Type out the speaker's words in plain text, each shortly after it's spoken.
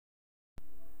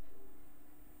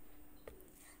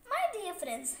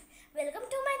friends, welcome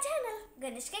to my channel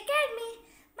Ganishka Academy.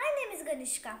 My name is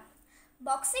Ganishka.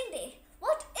 Boxing Day.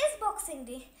 What is Boxing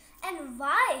Day and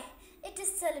why it is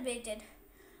celebrated?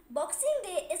 Boxing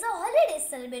Day is a holiday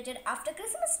celebrated after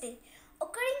Christmas Day,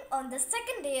 occurring on the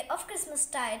second day of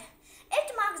Christmastide.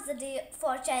 It marks the day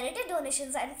for charity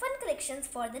donations and fund collections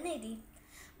for the needy.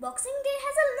 Boxing Day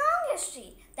has a long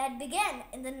history that began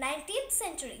in the 19th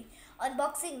century. On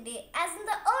Boxing Day, as in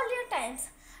the earlier times,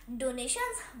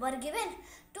 donations were given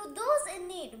to those in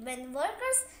need. When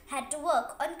workers had to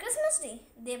work on Christmas Day,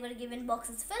 they were given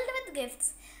boxes filled with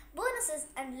gifts, bonuses,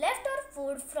 and leftover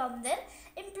food from their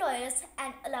employers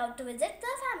and allowed to visit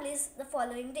their families the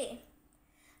following day.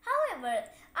 However,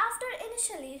 after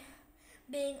initially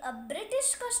being a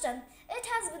British custom, it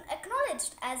has been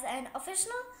acknowledged as an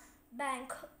official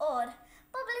bank or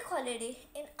public holiday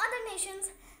in other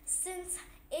nations since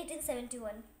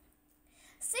 1871.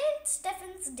 St.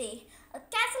 Stephen's Day, a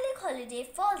Catholic holiday,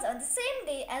 falls on the same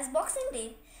day as Boxing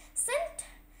Day. St.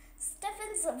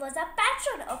 Stephen's was a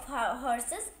patron of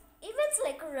horses. Events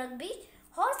like rugby,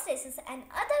 horse races, and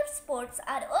other sports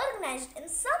are organized in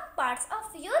some parts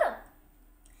of Europe,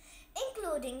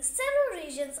 including several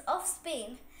regions of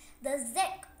Spain, the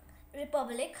Czech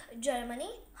Republic,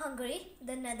 Germany, Hungary,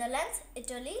 the Netherlands,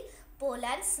 Italy,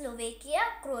 Poland, Slovakia,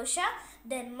 Croatia,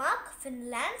 Denmark,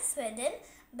 Finland, Sweden,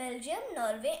 Belgium,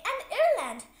 Norway, and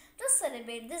Ireland to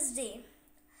celebrate this day.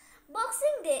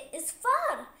 Boxing Day is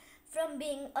far from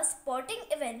being a sporting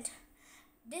event,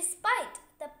 despite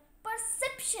the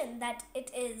perception that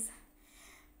it is.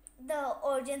 The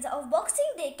origins of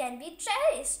Boxing Day can be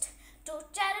traced to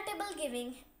charitable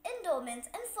giving, endowments,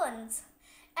 and funds.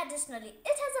 Additionally,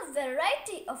 it has a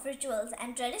variety of rituals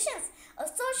and traditions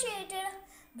associated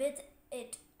with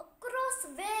it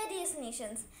across various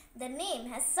nations. The name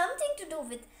has something to do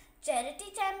with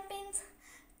charity campaigns.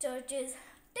 Churches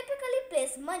typically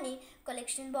place money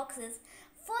collection boxes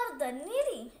for the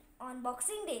needy on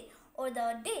Boxing Day or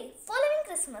the day following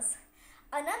Christmas.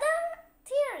 Another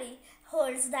theory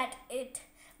holds that it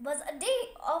was a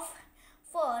day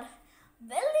for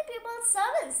wealthy people's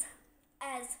servants,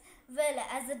 as well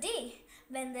as a day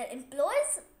when their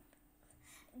employees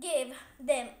gave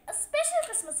them a special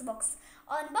Christmas box.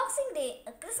 On Boxing Day,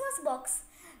 a Christmas box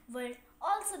will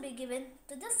also be given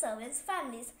to the servants'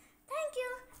 families. Thank you.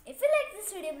 If you like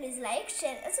this video, please like,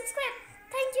 share and subscribe.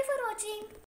 Thank you for watching.